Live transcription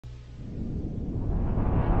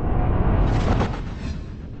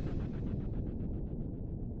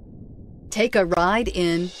Take a ride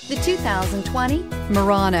in the 2020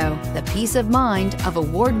 Murano. The peace of mind of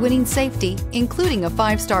award-winning safety, including a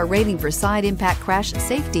 5-star rating for side impact crash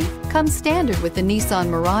safety, comes standard with the Nissan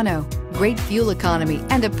Murano. Great fuel economy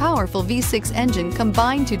and a powerful V6 engine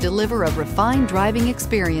combine to deliver a refined driving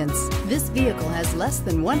experience. This vehicle has less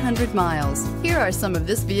than 100 miles. Here are some of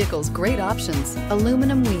this vehicle's great options: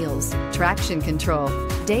 aluminum wheels, traction control,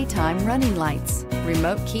 daytime running lights,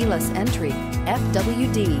 remote keyless entry,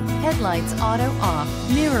 FWD, headlights auto off,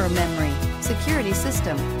 mirror memory, security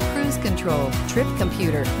system, cruise control, trip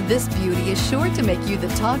computer. This beauty is sure to make you the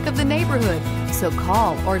talk of the neighborhood. So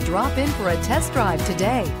call or drop in for a test drive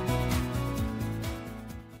today.